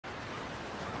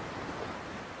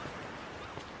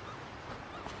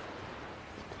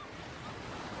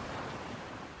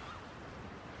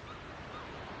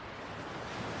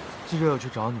记者有去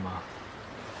找你吗？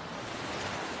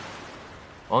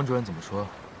王主任怎么说？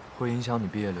会影响你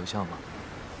毕业留校吗？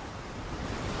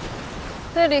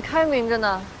队里开明着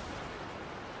呢，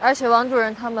而且王主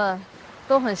任他们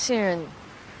都很信任你。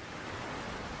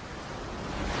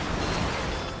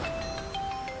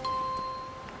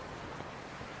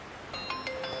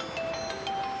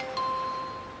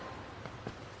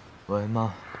喂，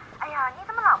妈。哎呀，你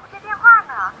怎么老不接电话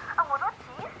呢？啊，我都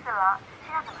急死了。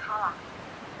现在怎么说了？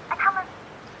哎，他们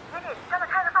也得专门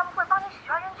开个发布会帮你洗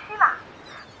刷冤屈了。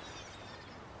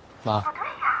妈。不对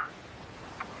呀。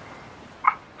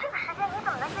哎，这个时间你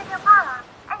怎么能接电话了？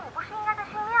哎，你不是应该在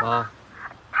训练吗？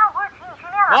他们不是请你训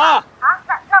练了吗？妈。啊，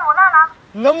那罗娜呢？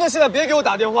你能不能现在别给我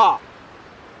打电话？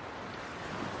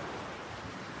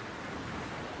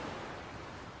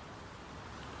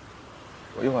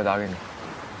我一会儿打给你。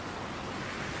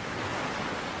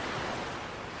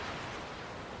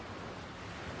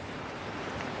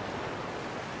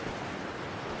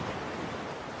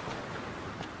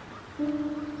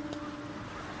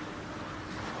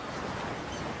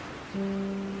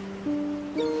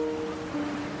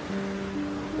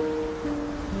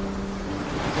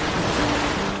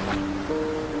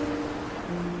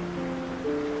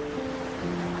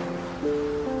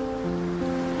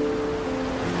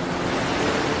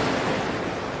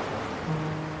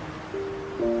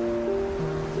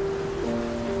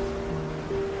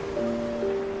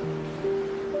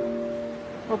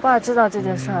我爸知道这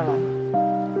件事儿了，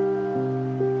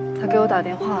他给我打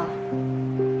电话。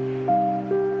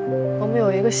我们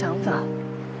有一个想法，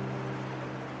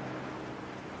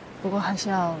不过还是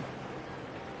要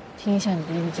听一下你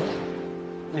的意见。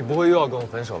你不会又要跟我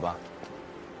分手吧？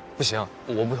不行，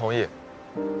我不同意。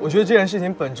我觉得这件事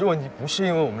情本质问题不是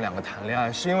因为我们两个谈恋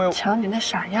爱，是因为……瞧你那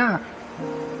傻样儿！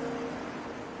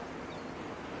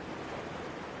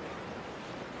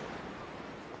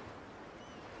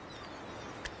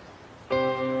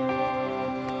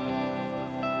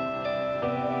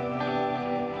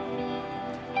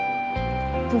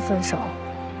不分手，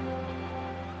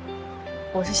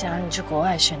我是想让你去国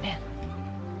外训练。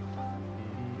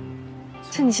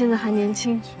趁你现在还年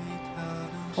轻，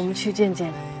我们去见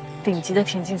见顶级的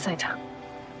田径赛场。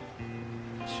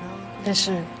但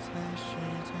是，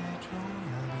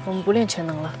我们不练全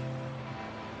能了，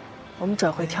我们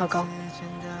转回跳高。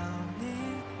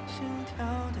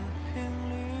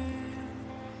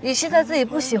与其在自己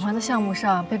不喜欢的项目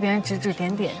上被别人指指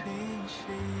点点，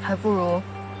还不如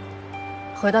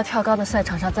回到跳高的赛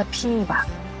场上再拼一把。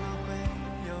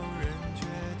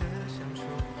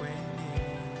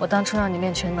我当初让你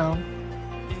练全能，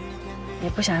也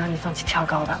不想让你放弃跳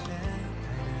高的。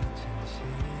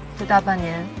这大半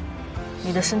年，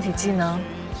你的身体机能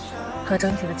和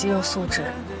整体的肌肉素质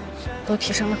都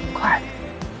提升得很快，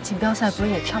锦标赛不是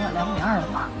也跳了2.2米了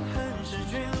吗？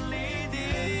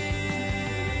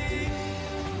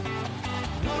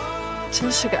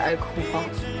真是个爱哭包。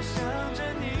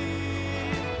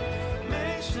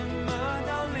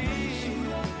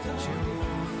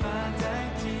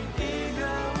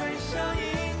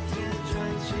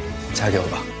嫁给我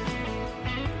吧。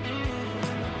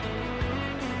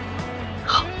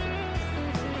好。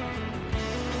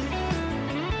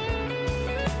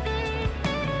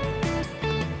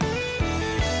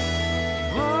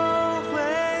我会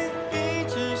一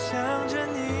直想着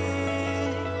你，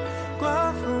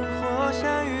刮风或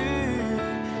下雨，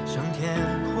上天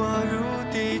或入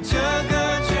地，这个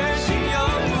决心永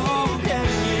不变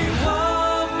易。我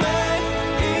会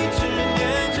一直念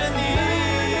着你，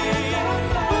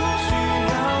不需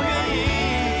要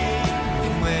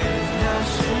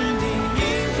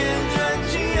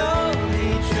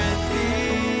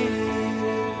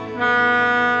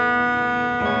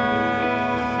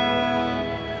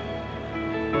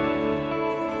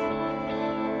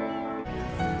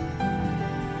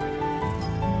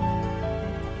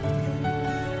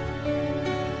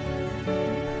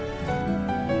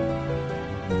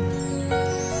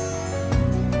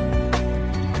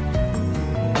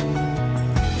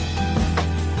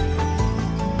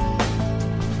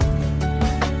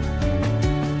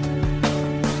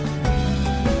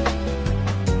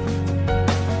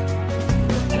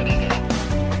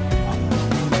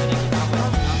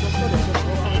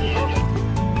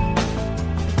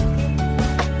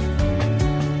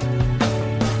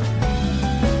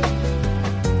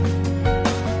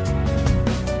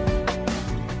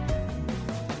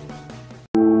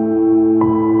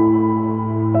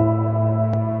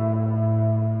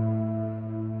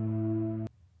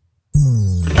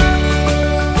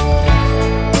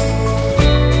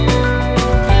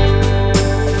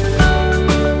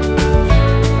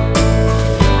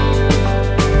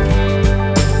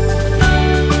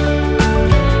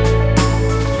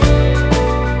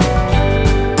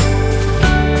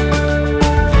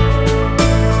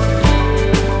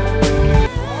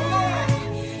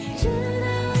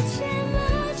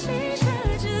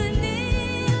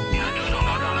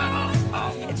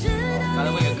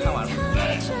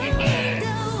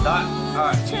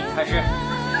开始。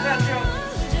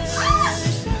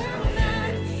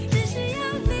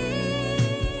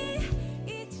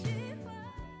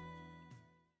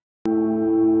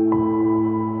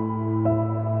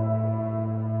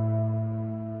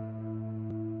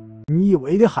你以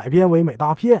为的海边唯美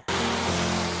大片。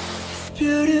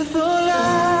 Beautiful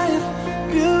life,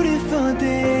 beautiful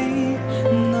day.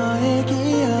 너의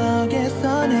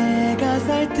기억에서 내가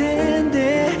살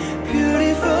텐데.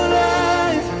 Beautiful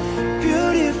life,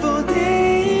 beautiful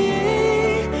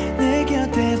day. 내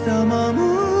곁에서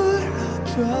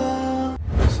머물러줘.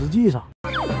 实际上，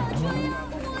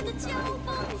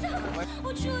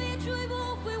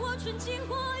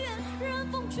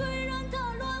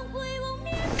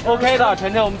 OK 的，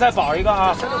晨晨，我们再保一个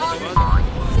啊。这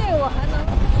我还能。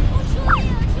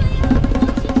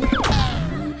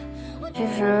其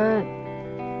实。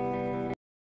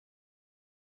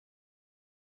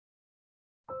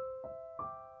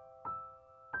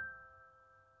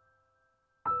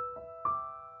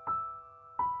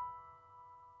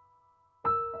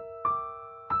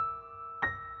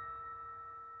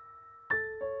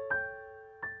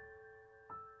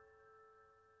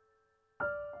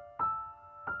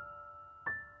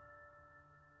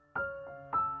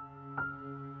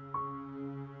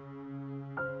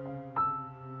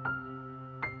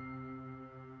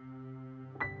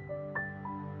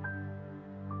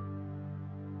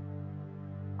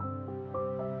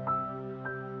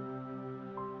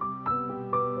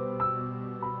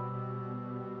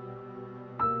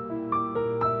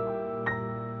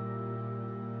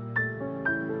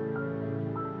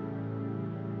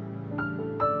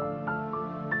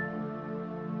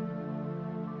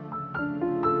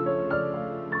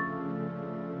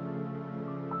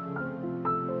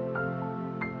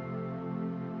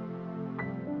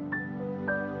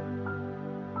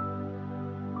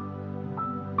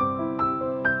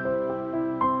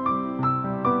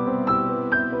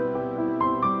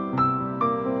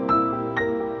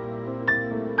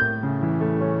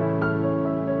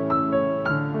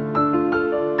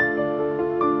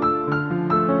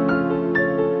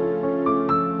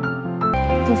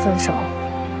 不分手，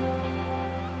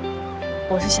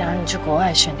我是想让你去国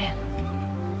外训练。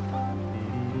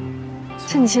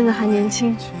趁你现在还年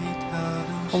轻，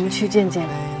我们去见见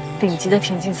顶级的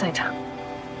田径赛场。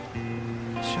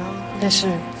但是，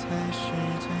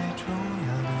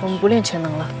我们不练全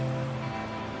能了，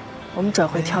我们转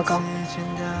回跳高。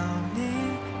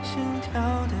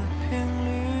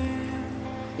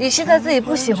与其在自己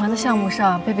不喜欢的项目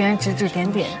上被别人指指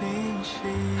点点，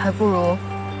还不如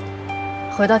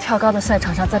回到跳高的赛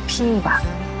场上再拼一把。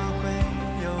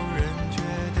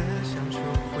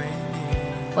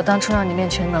我当初让你练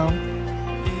全能，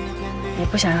也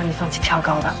不想让你放弃跳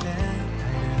高的。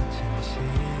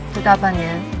这大半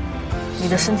年，你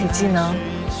的身体机能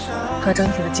和整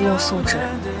体的肌肉素质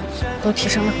都提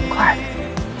升得很快，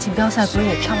锦标赛不是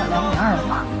也跳了2.2米了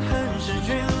吗？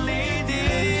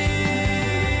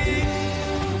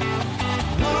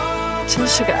真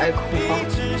是个爱哭包。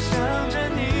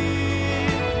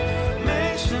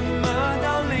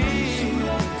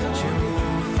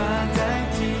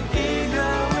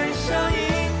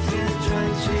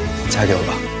 嫁给我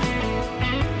吧。